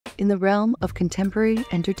In the realm of contemporary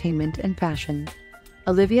entertainment and fashion,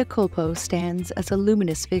 Olivia Culpo stands as a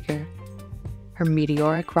luminous figure. Her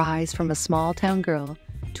meteoric rise from a small-town girl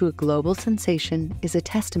to a global sensation is a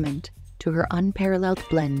testament to her unparalleled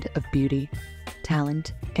blend of beauty,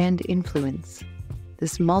 talent, and influence.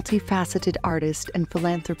 This multifaceted artist and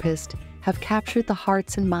philanthropist have captured the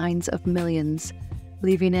hearts and minds of millions,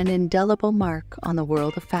 leaving an indelible mark on the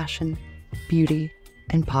world of fashion, beauty,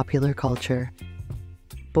 and popular culture.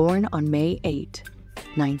 Born on May 8,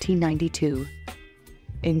 1992,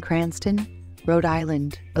 in Cranston, Rhode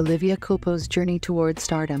Island, Olivia Culpo's journey towards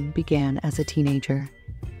stardom began as a teenager.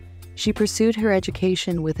 She pursued her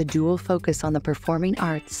education with a dual focus on the performing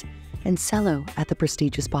arts and cello at the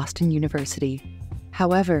prestigious Boston University.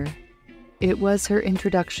 However, it was her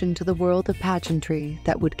introduction to the world of pageantry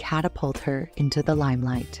that would catapult her into the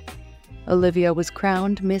limelight. Olivia was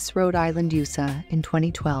crowned Miss Rhode Island USA in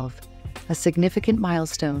 2012, a significant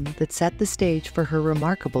milestone that set the stage for her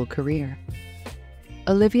remarkable career.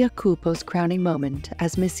 Olivia Culpo's crowning moment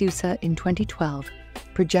as Miss USA in 2012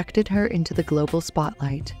 projected her into the global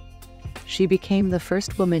spotlight. She became the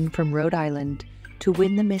first woman from Rhode Island to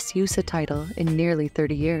win the Miss USA title in nearly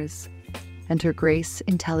 30 years, and her grace,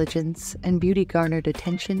 intelligence, and beauty garnered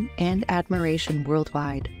attention and admiration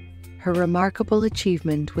worldwide. Her remarkable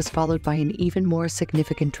achievement was followed by an even more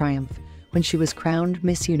significant triumph when she was crowned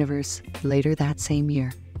Miss Universe later that same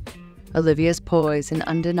year. Olivia's poise and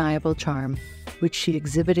undeniable charm, which she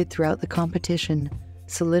exhibited throughout the competition,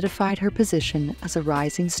 solidified her position as a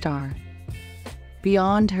rising star.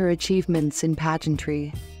 Beyond her achievements in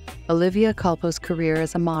pageantry, Olivia Culpo's career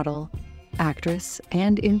as a model, actress,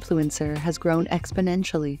 and influencer has grown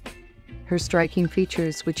exponentially. Her striking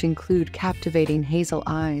features, which include captivating hazel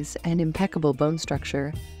eyes and impeccable bone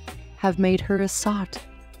structure, have made her a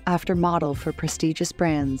sought-after model for prestigious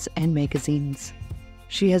brands and magazines.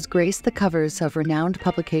 She has graced the covers of renowned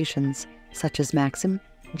publications such as Maxim,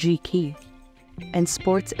 GQ, and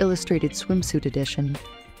Sports Illustrated Swimsuit Edition,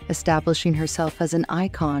 establishing herself as an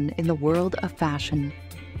icon in the world of fashion.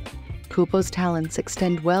 Culpo's talents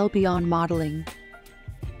extend well beyond modeling.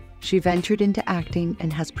 She ventured into acting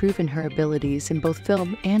and has proven her abilities in both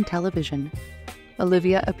film and television.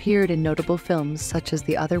 Olivia appeared in notable films such as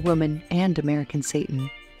The Other Woman and American Satan,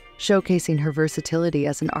 showcasing her versatility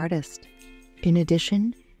as an artist. In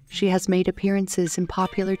addition, she has made appearances in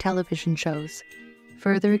popular television shows,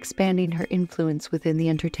 further expanding her influence within the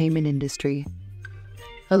entertainment industry.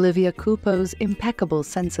 Olivia Culpo's impeccable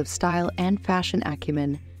sense of style and fashion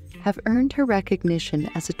acumen have earned her recognition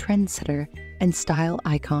as a trendsetter and style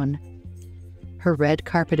icon. Her red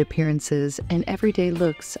carpet appearances and everyday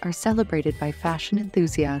looks are celebrated by fashion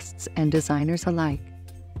enthusiasts and designers alike.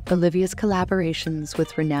 Olivia's collaborations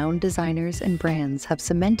with renowned designers and brands have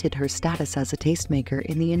cemented her status as a tastemaker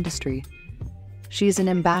in the industry. She is an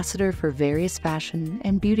ambassador for various fashion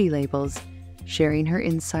and beauty labels, sharing her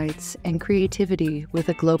insights and creativity with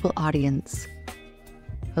a global audience.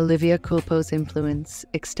 Olivia Culpo's influence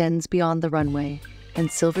extends beyond the runway and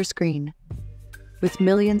silver screen. With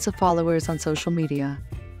millions of followers on social media,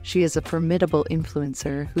 she is a formidable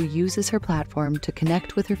influencer who uses her platform to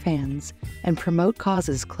connect with her fans and promote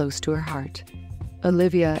causes close to her heart.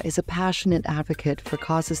 Olivia is a passionate advocate for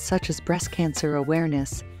causes such as breast cancer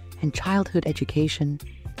awareness and childhood education,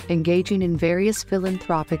 engaging in various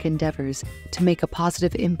philanthropic endeavors to make a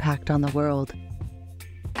positive impact on the world.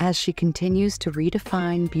 As she continues to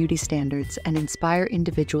redefine beauty standards and inspire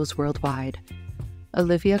individuals worldwide,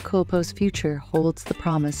 Olivia Culpo's future holds the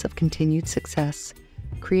promise of continued success,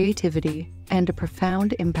 creativity, and a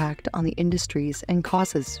profound impact on the industries and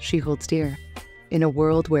causes she holds dear. In a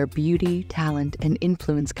world where beauty, talent, and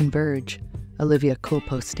influence converge, Olivia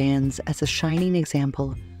Culpo stands as a shining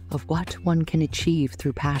example of what one can achieve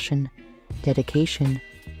through passion, dedication,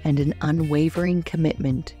 and an unwavering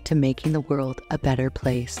commitment to making the world a better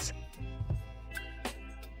place.